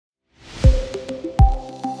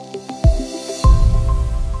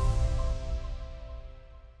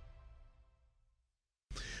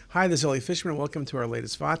Hi, this is Ellie Fishman. Welcome to our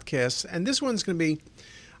latest podcast. And this one's going to be,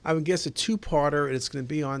 I would guess, a two-parter. It's going to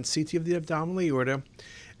be on CT of the abdominal aorta,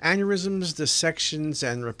 aneurysms, dissections,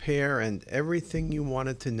 and repair, and everything you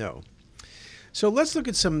wanted to know. So let's look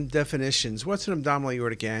at some definitions. What's an abdominal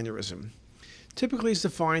aortic aneurysm? Typically, it's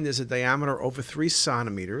defined as a diameter over 3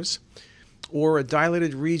 centimeters, or a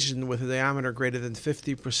dilated region with a diameter greater than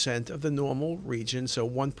 50% of the normal region, so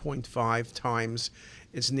 1.5 times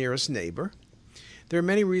its nearest neighbor. There are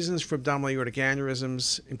many reasons for abdominal aortic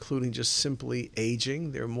aneurysms, including just simply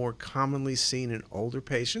aging. They're more commonly seen in older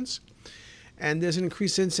patients. And there's an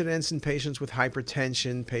increased incidence in patients with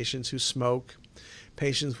hypertension, patients who smoke,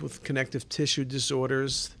 patients with connective tissue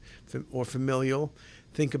disorders or familial.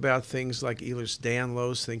 Think about things like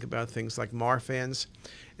Ehlers-Danlos, think about things like Marfan's.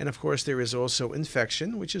 And of course, there is also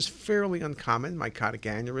infection, which is fairly uncommon. Mycotic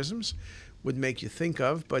aneurysms would make you think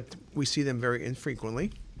of, but we see them very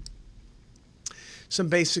infrequently. Some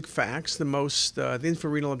basic facts. The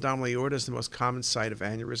infrarenal abdominal aorta is the most common site of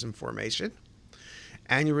aneurysm formation.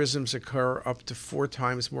 Aneurysms occur up to 4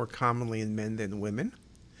 times more commonly in men than women.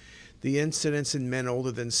 The incidence in men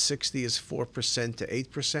older than 60 is 4% to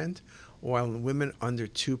 8%, while in women under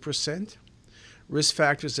 2%. Risk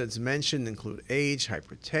factors, as mentioned, include age,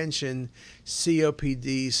 hypertension,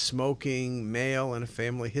 COPD, smoking, male, and a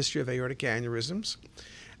family history of aortic aneurysms.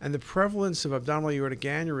 And the prevalence of abdominal aortic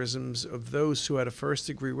aneurysms of those who had a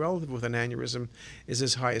first-degree relative with an aneurysm is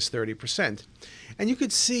as high as 30%. And you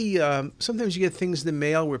could see sometimes you get things in the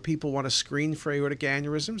mail where people want to screen for aortic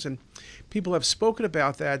aneurysms, and people have spoken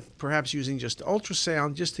about that, perhaps using just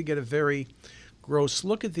ultrasound just to get a very gross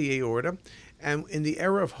look at the aorta. And in the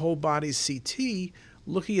era of whole-body CT,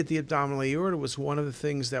 looking at the abdominal aorta was one of the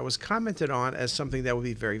things that was commented on as something that would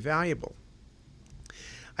be very valuable.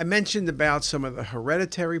 I mentioned about some of the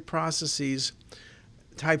hereditary processes.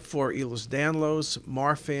 Type 4 Ehlers-Danlos,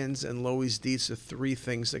 Marfan's, and Loeys-Dietz are 3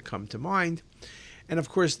 things that come to mind. And of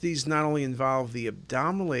course, these not only involve the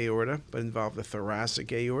abdominal aorta, but involve the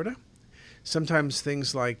thoracic aorta. Sometimes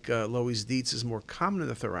things like Loeys-Dietz is more common in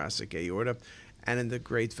the thoracic aorta and in the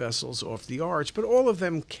great vessels off the arch, but all of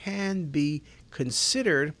them can be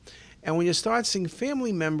considered. And when you start seeing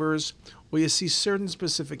family members where you see certain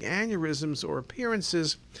specific aneurysms or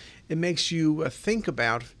appearances, it makes you think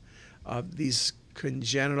about these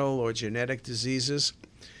congenital or genetic diseases.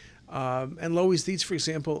 And Loeys-Dietz, for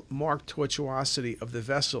example, marked tortuosity of the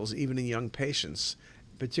vessels, even in young patients,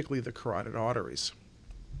 particularly the carotid arteries.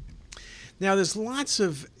 Now, there's lots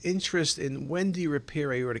of interest in when do you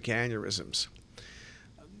repair aortic aneurysms.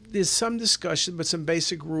 There's some discussion, but some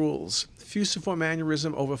basic rules. Fusiform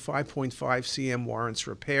aneurysm over 5.5 cm warrants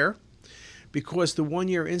repair. Because the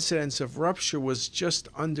 1-year incidence of rupture was just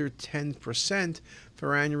under 10% for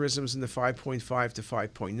aneurysms in the 5.5 to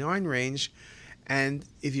 5.9 range, and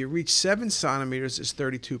if you reach 7 centimeters, it's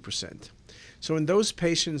 32%. So in those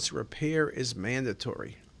patients, repair is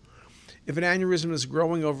mandatory. If an aneurysm is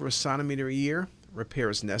growing over 1 centimeter a year, repair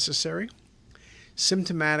is necessary.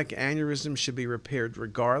 Symptomatic aneurysms should be repaired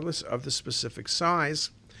regardless of the specific size,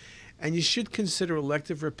 and you should consider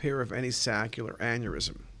elective repair of any saccular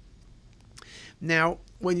aneurysm. Now,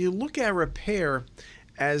 when you look at repair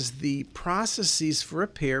as the processes for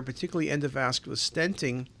repair, particularly endovascular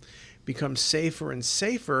stenting, become safer and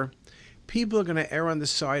safer, people are going to err on the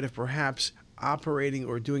side of perhaps operating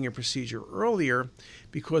or doing a procedure earlier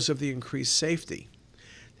because of the increased safety.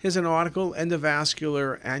 Here's an article,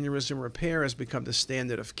 Endovascular Aneurysm Repair has become the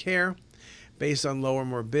standard of care based on lower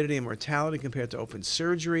morbidity and mortality compared to open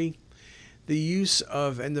surgery. The use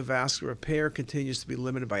of endovascular repair continues to be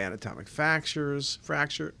limited by anatomic factors,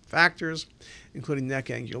 including neck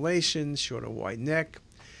angulation, short or wide neck,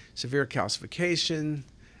 severe calcification,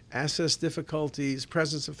 access difficulties,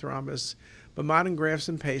 presence of thrombus, but modern grafts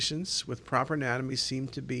in patients with proper anatomy seem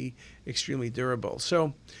to be extremely durable.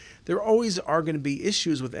 So there always are going to be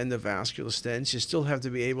issues with endovascular stents. You still have to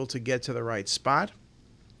be able to get to the right spot.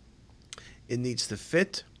 It needs to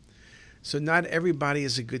fit. So not everybody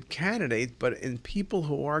is a good candidate, but in people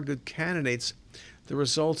who are good candidates, the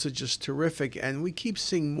results are just terrific. And we keep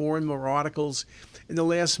seeing more and more articles in the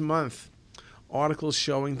last month, articles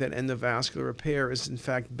showing that endovascular repair is in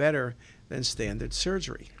fact better than standard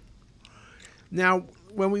surgery. Now,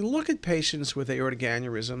 when we look at patients with aortic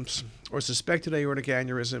aneurysms or suspected aortic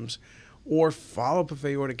aneurysms or follow-up of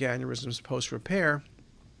aortic aneurysms post-repair,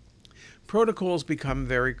 protocols become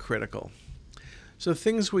very critical. So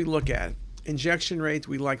things we look at, injection rate,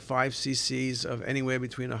 we like 5 cc's of anywhere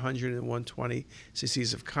between 100 and 120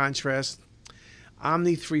 cc's of contrast.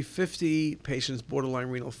 Omni 350, patient's borderline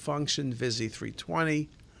renal function, Visi 320.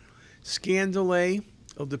 Scan delay,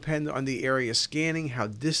 It'll depend on the area scanning, how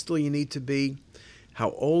distal you need to be,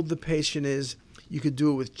 how old the patient is. You could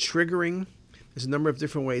do it with triggering. There's a number of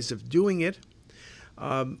different ways of doing it.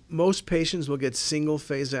 Most patients will get single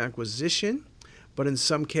phase acquisition, but in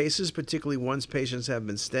some cases, particularly once patients have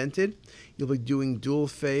been stented, you'll be doing dual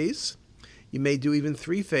phase. You may do even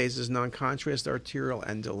 3 phases, non-contrast, arterial,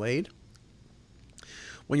 and delayed.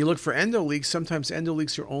 When you look for endoleaks, sometimes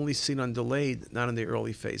endoleaks are only seen on delayed, not on the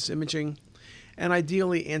early phase imaging. And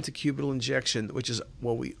ideally, antecubital injection, which is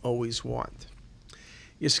what we always want.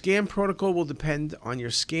 Your scan protocol will depend on your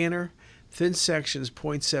scanner. Thin sections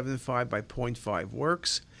 0.75 by 0.5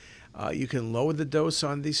 works. You can lower the dose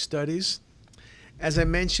on these studies. As I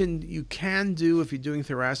mentioned, you can do, if you're doing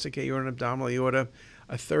thoracic aorta and abdominal aorta,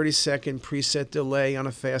 a 30-second preset delay on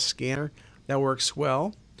a fast scanner. That works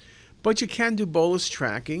well. But you can do bolus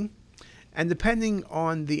tracking. And depending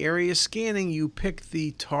on the area scanning, you pick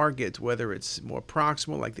the target, whether it's more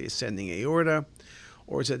proximal, like the ascending aorta,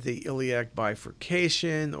 or it's at the iliac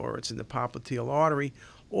bifurcation, or it's in the popliteal artery.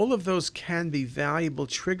 All of those can be valuable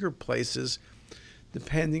trigger places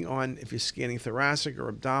depending on if you're scanning thoracic or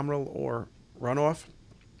abdominal or runoff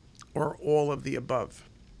or all of the above.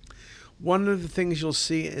 One of the things you'll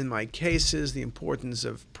see in my cases, the importance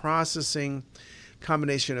of processing,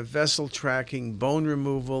 combination of vessel tracking, bone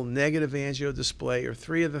removal, negative angio display are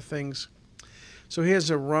 3 of the things. So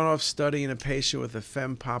here's a runoff study in a patient with a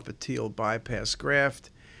fempopliteal bypass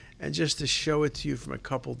graft. And just to show it to you from a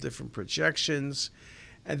couple different projections.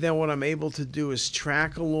 And then what I'm able to do is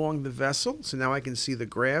track along the vessel. So now I can see the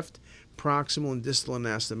graft, proximal and distal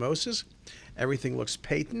anastomosis. Everything looks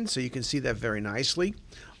patent, so you can see that very nicely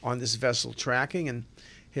on this vessel tracking. And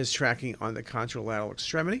here's tracking on the contralateral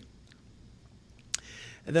extremity.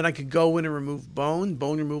 And then I could go in and remove bone.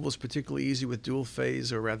 Bone removal is particularly easy with dual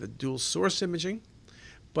phase, or rather dual source imaging.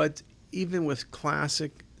 But even with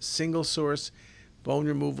classic single source, bone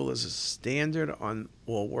removal is a standard on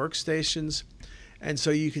all workstations. And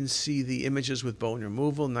so you can see the images with bone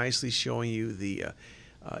removal, nicely showing you the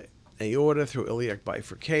aorta through iliac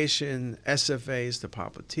bifurcation, SFAs to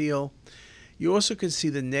popliteal. You also can see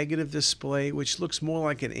the negative display, which looks more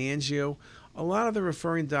like an angio. A lot of the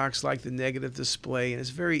referring docs like the negative display, and it's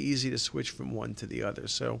very easy to switch from one to the other.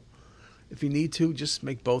 So if you need to, just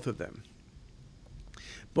make both of them.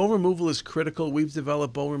 Bone removal is critical. We've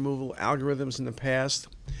developed bone removal algorithms in the past,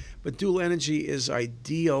 but dual energy is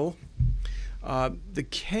ideal. The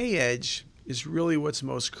K-edge is really what's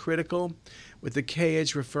most critical, with the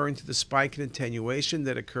K-edge referring to the spike in attenuation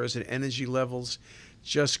that occurs at energy levels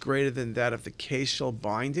just greater than that of the K-shell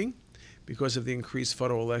binding, because of the increased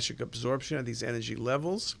photoelectric absorption at these energy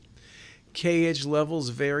levels. K-edge levels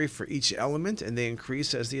vary for each element, and they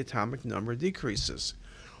increase as the atomic number decreases.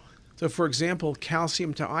 So for example,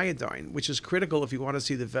 calcium to iodine, which is critical if you want to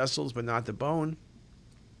see the vessels but not the bone.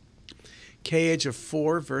 K-edge of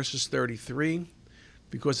 4 versus 33,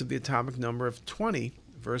 because of the atomic number of 20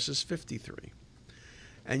 versus 53.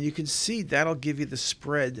 And you can see that'll give you the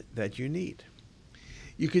spread that you need.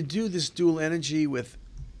 You could do this dual energy with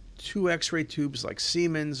 2 X-ray tubes like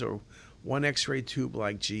Siemens or 1 X-ray tube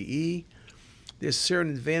like GE. There's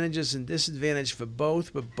certain advantages and disadvantages for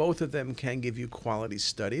both, but both of them can give you quality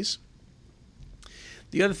studies.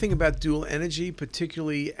 The other thing about dual energy,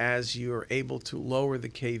 particularly as you're able to lower the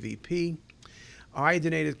KVP,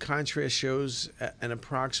 iodinated contrast shows an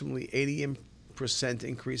approximately 80%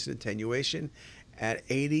 increase in attenuation at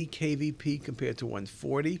 80 KVP compared to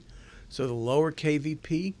 140. So the lower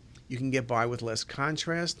KVP, you can get by with less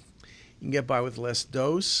contrast. You can get by with less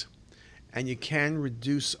dose, and you can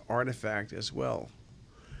reduce artifact as well.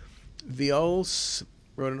 Viols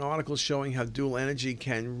wrote an article showing how dual energy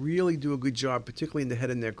can really do a good job, particularly in the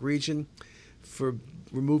head and neck region, for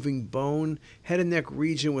removing bone. Head and neck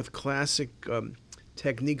region with classic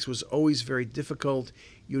techniques was always very difficult.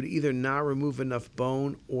 You'd either not remove enough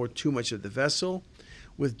bone or too much of the vessel.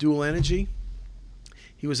 With dual energy,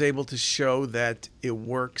 he was able to show that it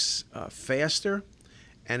works faster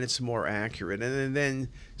and it's more accurate. And then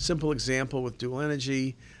simple example with dual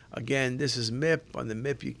energy, again, this is MIP. On the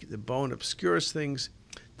MIP, the bone obscures things.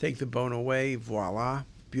 Take the bone away, voila,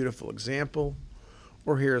 beautiful example.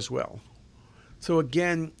 Or here as well. So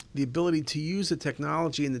again, the ability to use the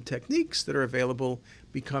technology and the techniques that are available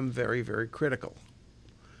become very, very critical.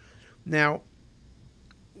 Now,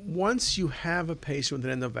 once you have a patient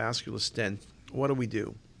with an endovascular stent, what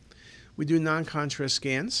do? We do non-contrast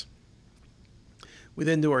scans. We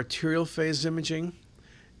then do arterial phase imaging,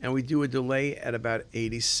 and we do a delay at about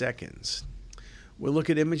 80 seconds. We'll look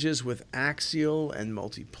at images with axial and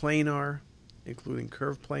multiplanar, including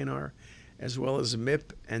curved planar, as well as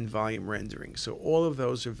MIP and volume rendering. So all of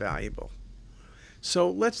those are valuable. So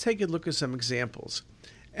let's take a look at some examples.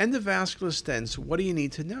 Endovascular stents, what do you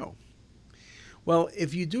need to know? Well,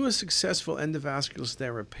 if you do a successful endovascular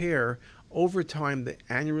stent repair, over time the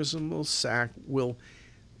aneurysmal sac will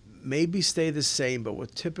maybe stay the same, but will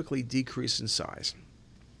typically decrease in size.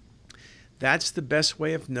 That's the best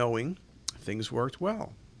way of knowing things worked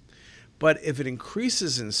well. But if it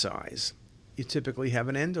increases in size, you typically have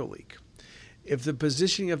an endoleak. If the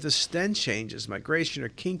positioning of the stent changes, migration or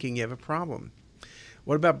kinking, you have a problem.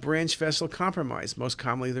 What about branch vessel compromise, most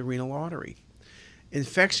commonly the renal artery?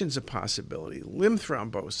 Infection's a possibility, limb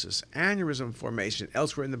thrombosis, aneurysm formation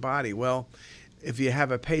elsewhere in the body. Well, if you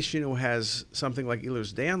have a patient who has something like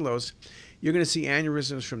Ehlers-Danlos, you're going to see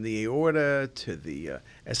aneurysms from the aorta to the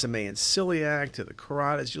SMA and celiac to the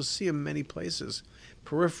carotids. You'll see them in many places,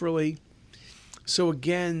 peripherally. So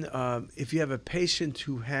again, if you have a patient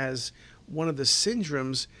who has one of the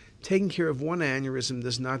syndromes, taking care of one aneurysm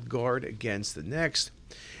does not guard against the next.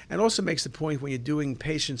 And also makes the point when you're doing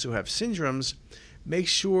patients who have syndromes, make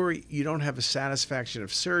sure you don't have a satisfaction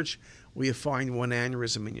of search where you find one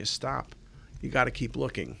aneurysm and you stop. You got to keep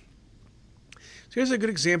looking. So here's a good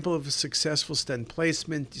example of a successful stent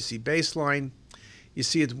placement. You see baseline. You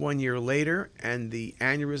see it 1 year later, and the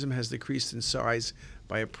aneurysm has decreased in size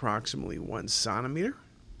by approximately 1 centimeter,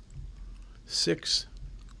 6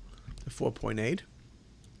 to 4.8.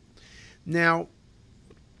 Now,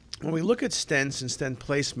 when we look at stents and stent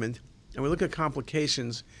placement, and we look at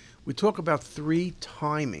complications, we talk about 3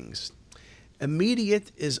 timings.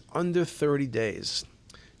 Immediate is under 30 days.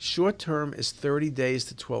 Short term is 30 days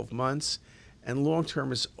to 12 months, and long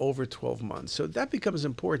term is over 12 months. So that becomes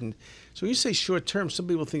important. So when you say short term, some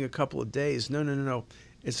people think a couple of days. No.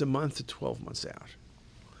 It's a month to 12 months out.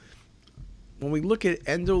 When we look at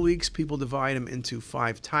endoleaks, people divide them into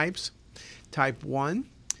 5 types. Type 1,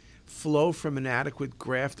 flow from inadequate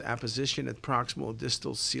graft apposition at proximal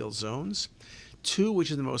distal seal zones. 2,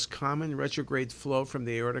 which is the most common, retrograde flow from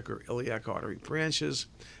the aortic or iliac artery branches,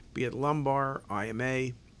 be it lumbar,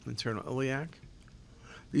 IMA, internal iliac.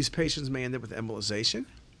 These patients may end up with embolization.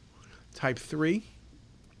 Type 3,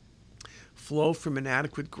 flow from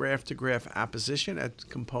inadequate graft-to-graft apposition at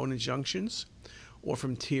component junctions or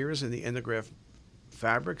from tears in the endograft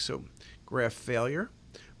fabric, so graft failure.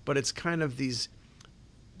 But it's kind of these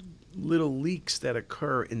little leaks that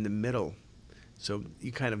occur in the middle. So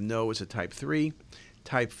you kind of know it's a type 3.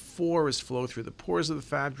 Type 4 is flow through the pores of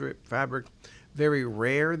the fabric. Very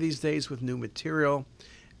rare these days with new material.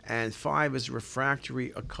 And 5 is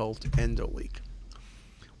refractory occult endoleak.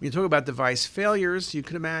 When you talk about device failures, you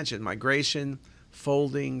can imagine migration,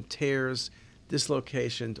 folding, tears,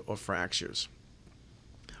 dislocation, or fractures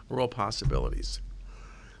are all possibilities.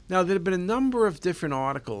 Now, there have been a number of different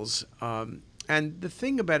articles, and the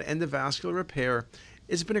thing about endovascular repair,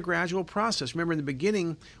 it's been a gradual process. Remember, in the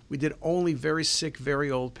beginning, we did only very sick,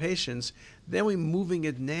 very old patients. Then we're moving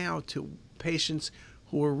it now to patients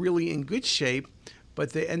who are really in good shape,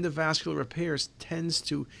 but the endovascular repairs tends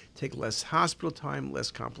to take less hospital time,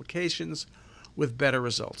 less complications, with better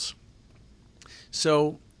results.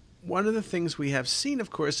 So one of the things we have seen, of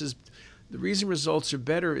course, is the reason results are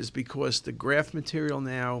better is because the graft material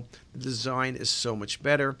now, the design is so much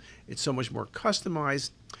better. It's so much more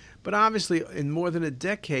customized. But obviously, in more than a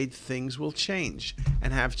decade, things will change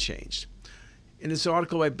and have changed. In this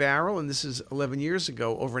article by Barrow, and this is 11 years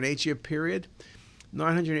ago, over an 8-year period,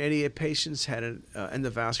 988 patients had an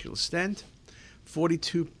endovascular stent.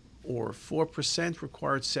 42 or 4%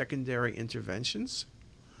 required secondary interventions.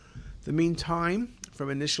 The mean time from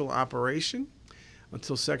initial operation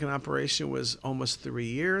until second operation was almost 3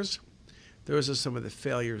 years. Those are some of the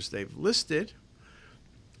failures they've listed.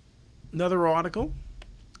 Another article,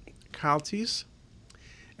 CTisus,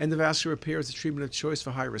 endovascular repair is the treatment of choice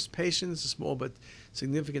for high-risk patients. A small but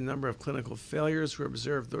significant number of clinical failures were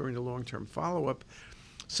observed during the long-term follow-up.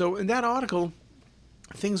 So in that article,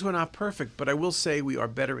 things were not perfect, but I will say we are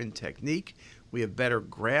better in technique. We have better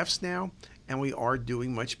grafts now, and we are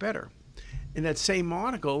doing much better. In that same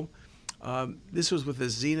article, this was with a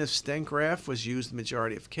Zenith stent graft, was used in the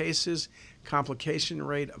majority of cases. Complication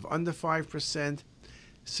rate of under 5%.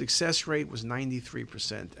 Success rate was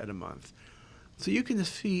 93% at a month. So you can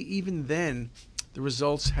see even then the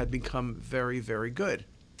results had become very, very good.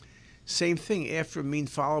 Same thing after a mean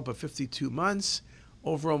follow-up of 52 months,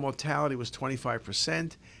 overall mortality was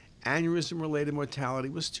 25%. Aneurysm-related mortality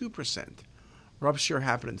was 2%. Rupture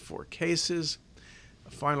happened in 4 cases.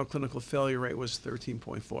 The final clinical failure rate was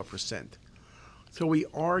 13.4%. So we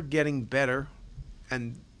are getting better,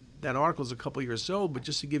 and that article is a couple years old, but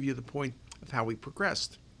just to give you the point of how we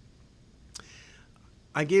progressed.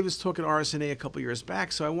 I gave this talk at RSNA a couple years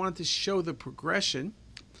back, so I wanted to show the progression.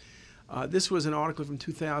 This was an article from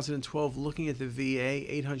 2012 looking at the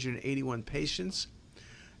VA, 881 patients.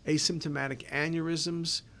 Asymptomatic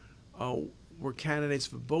aneurysms were candidates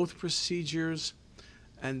for both procedures,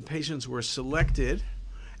 and patients were selected,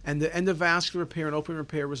 and the endovascular repair and open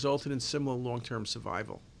repair resulted in similar long-term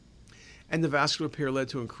survival. Endovascular repair led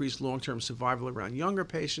to increased long-term survival around younger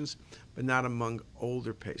patients, but not among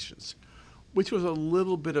older patients, which was a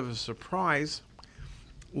little bit of a surprise.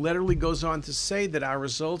 Letterly goes on to say that our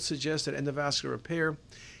results suggest that endovascular repair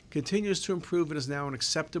continues to improve and is now an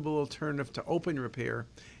acceptable alternative to open repair,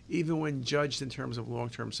 even when judged in terms of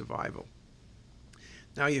long-term survival.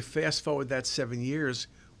 Now you fast forward that 7 years,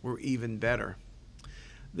 we're even better.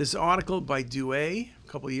 This article by Douay a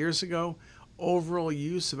couple of years ago, overall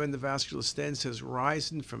use of endovascular stents has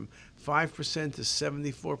risen from 5% to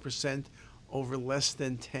 74% over less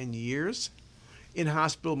than 10 years.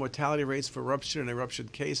 In-hospital mortality rates for ruptured and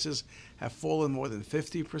eruptured cases have fallen more than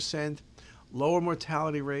 50%. Lower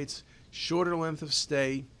mortality rates, shorter length of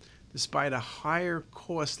stay, despite a higher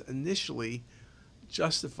cost initially,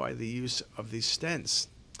 justify the use of these stents.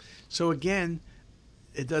 So again,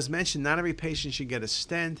 it does mention not every patient should get a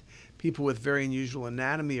stent. People with very unusual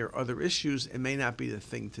anatomy or other issues, it may not be the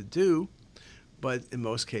thing to do, but in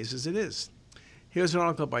most cases it is. Here's an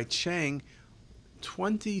article by Chang,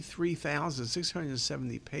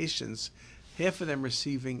 23,670 patients, half of them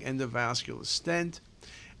receiving endovascular stent.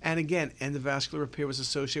 And again, endovascular repair was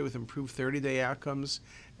associated with improved 30-day outcomes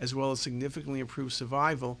as well as significantly improved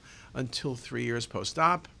survival until 3 years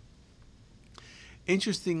post-op.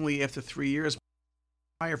 Interestingly, after 3 years,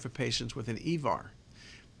 higher for patients with an EVAR.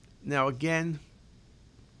 Now again,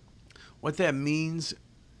 what that means,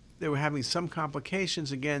 they were having some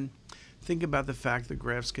complications. Again, think about the fact the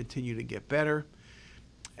grafts continue to get better.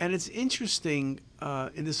 And it's interesting,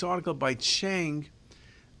 in this article by Chang,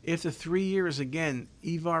 after 3 years, again,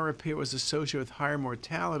 EVAR repair was associated with higher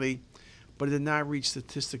mortality, but it did not reach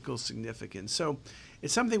statistical significance. So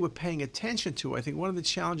it's something we're paying attention to. I think one of the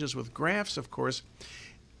challenges with grafts, of course,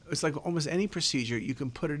 it's like almost any procedure. You can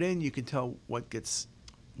put it in, you can tell what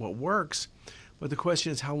works, but the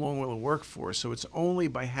question is how long will it work for? So it's only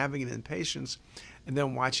by having it in patients and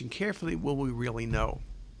then watching carefully will we really know.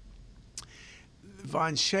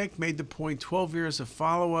 Von Scheck made the point, 12 years of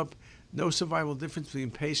follow-up, no survival difference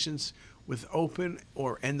between patients with open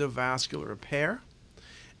or endovascular repair.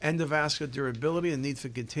 Endovascular durability and need for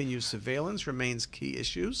continued surveillance remains key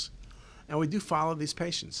issues, and we do follow these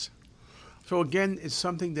patients. So again, it's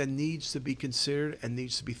something that needs to be considered and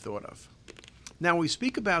needs to be thought of. Now, when we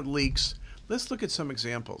speak about leaks, let's look at some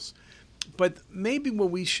examples. But maybe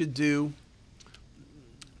what we should do,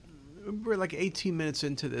 we're like 18 minutes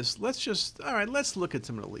into this. Let's look at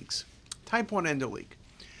some of the leaks. Type 1 endoleak.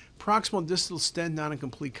 Proximal distal stent not in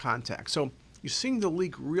complete contact. So you're seeing the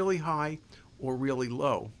leak really high or really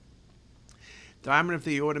low. Diameter of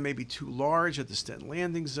the aorta may be too large at the stent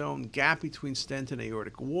landing zone. Gap between stent and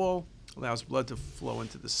aortic wall allows blood to flow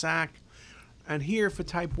into the sac. And here for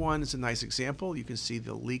type 1 is a nice example. You can see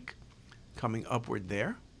the leak coming upward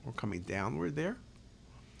there or coming downward there.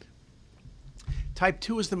 Type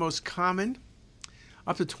 2 is the most common.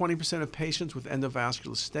 Up to 20% of patients with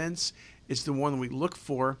endovascular stents. It's the one we look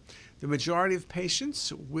for. The majority of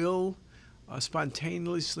patients will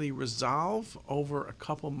spontaneously resolve over a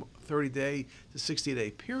couple 30-day to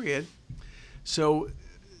 60-day period. So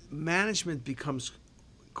management becomes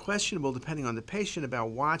questionable depending on the patient about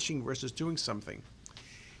watching versus doing something.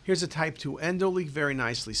 Here's a type 2 endoleak, very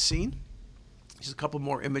nicely seen. Just a couple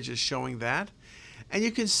more images showing that. And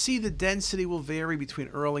you can see the density will vary between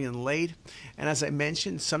early and late. And as I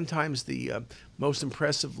mentioned, sometimes the most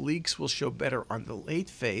impressive leaks will show better on the late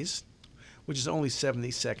phase, which is only 70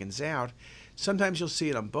 seconds out. Sometimes you'll see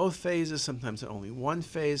it on both phases, sometimes on only one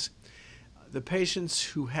phase. The patients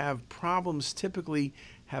who have problems typically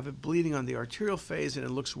have it bleeding on the arterial phase and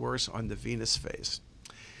it looks worse on the venous phase.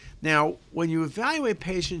 Now, when you evaluate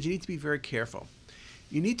patients, you need to be very careful.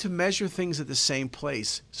 You need to measure things at the same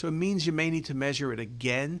place. So it means you may need to measure it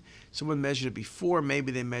again. Someone measured it before,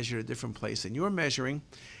 maybe they measured a different place than you're measuring.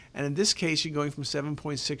 And in this case, you're going from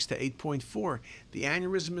 7.6 to 8.4. The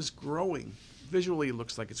aneurysm is growing. Visually, it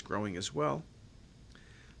looks like it's growing as well.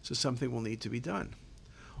 So something will need to be done.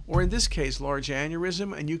 Or in this case, large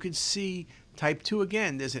aneurysm, and you can see type 2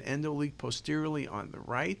 again. There's an endoleak posteriorly on the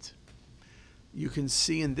right. You can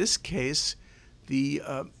see in this case, the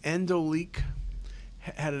endoleak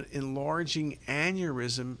had an enlarging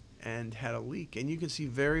aneurysm and had a leak. And you can see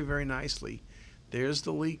very, very nicely, there's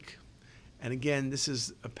the leak. And again, this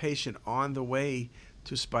is a patient on the way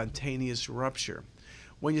to spontaneous rupture.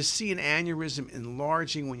 When you see an aneurysm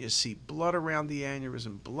enlarging, when you see blood around the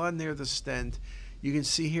aneurysm, blood near the stent, you can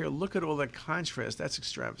see here, look at all that contrast. That's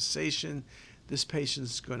extravasation. This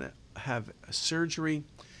patient's going to have a surgery,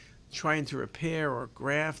 trying to repair or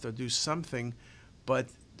graft or do something, but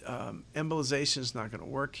embolization is not going to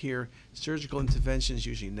work here. Surgical intervention is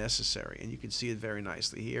usually necessary, and you can see it very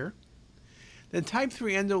nicely here. Then type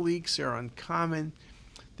 3 endoleaks are uncommon.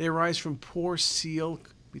 They arise from poor seal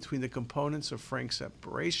between the components of frank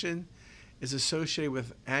separation, is associated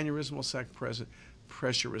with aneurysmal sac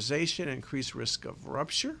pressurization and increased risk of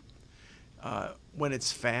rupture. When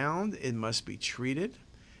it's found, it must be treated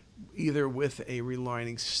either with a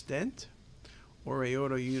relining stent or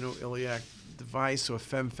aortouniiliac device or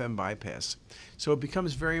fem-fem bypass. So it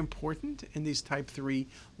becomes very important in these type 3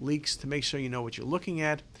 leaks to make sure you know what you're looking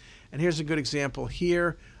at. And here's a good example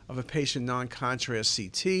here of a patient non-contrast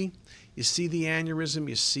CT. You see the aneurysm,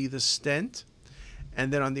 you see the stent,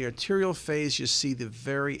 and then on the arterial phase, you see the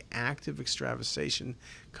very active extravasation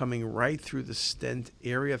coming right through the stent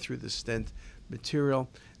area, through the stent material.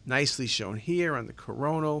 Nicely shown here on the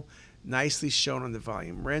coronal, nicely shown on the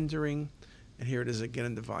volume rendering. And here it is again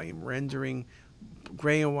in the volume rendering,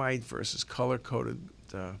 gray and white versus color-coded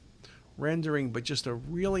rendering, but just a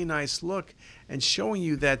really nice look and showing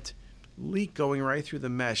you that leak going right through the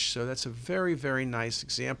mesh. So that's a very, very nice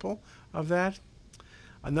example of that.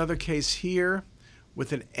 Another case here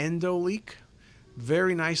with an endo leak,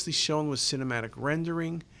 very nicely shown with cinematic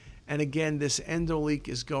rendering. And again, this endo leak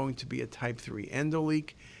is going to be a type 3 endo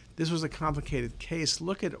leak. This was a complicated case.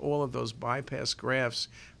 Look at all of those bypass grafts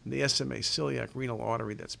from the SMA celiac renal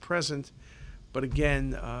artery that's present. But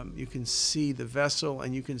again, you can see the vessel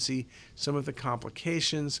and you can see some of the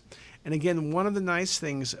complications. And again, one of the nice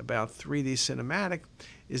things about 3D cinematic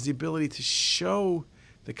is the ability to show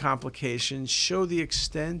the complications, show the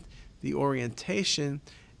extent, the orientation,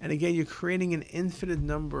 and again, you're creating an infinite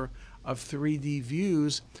number of 3D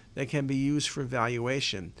views that can be used for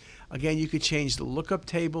evaluation. Again, you could change the lookup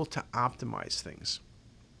table to optimize things.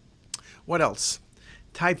 What else?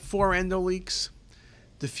 Type 4 endoleaks.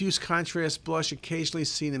 Diffuse contrast blush, occasionally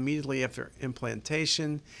seen immediately after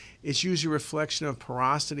implantation. It's usually a reflection of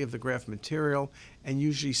porosity of the graft material and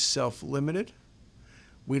usually self-limited.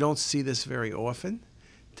 We don't see this very often.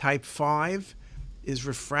 Type 5 is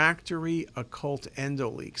refractory occult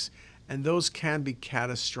endoleaks, and those can be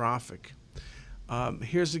catastrophic.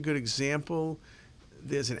 Here's a good example.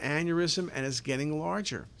 There's an aneurysm and it's getting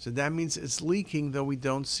larger. So that means it's leaking, though we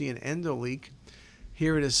don't see an endoleak.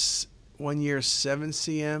 Here it is 1 year 7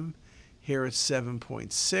 cm, here it's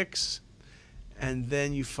 7.6, and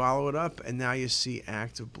then you follow it up and now you see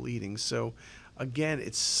active bleeding. So again,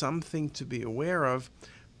 it's something to be aware of,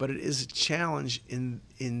 but it is a challenge in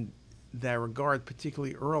that regard,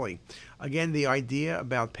 particularly early. Again, the idea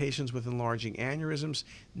about patients with enlarging aneurysms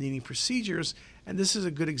needing procedures, and this is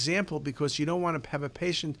a good example because you don't want to have a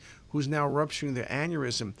patient who's now rupturing their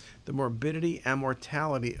aneurysm. The morbidity and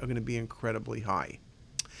mortality are going to be incredibly high.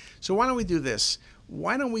 So why don't we do this?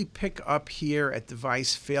 Why don't we pick up here at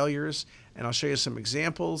device failures, and I'll show you some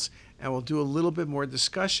examples, and we'll do a little bit more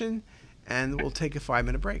discussion, and we'll take a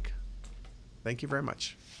 5-minute break. Thank you very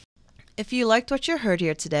much. If you liked what you heard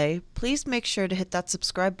here today, please make sure to hit that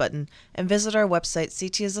subscribe button and visit our website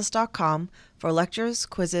CTisus.com for lectures,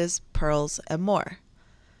 quizzes, pearls, and more.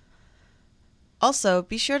 Also,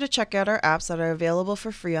 be sure to check out our apps that are available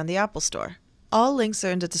for free on the Apple Store. All links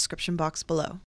are in the description box below.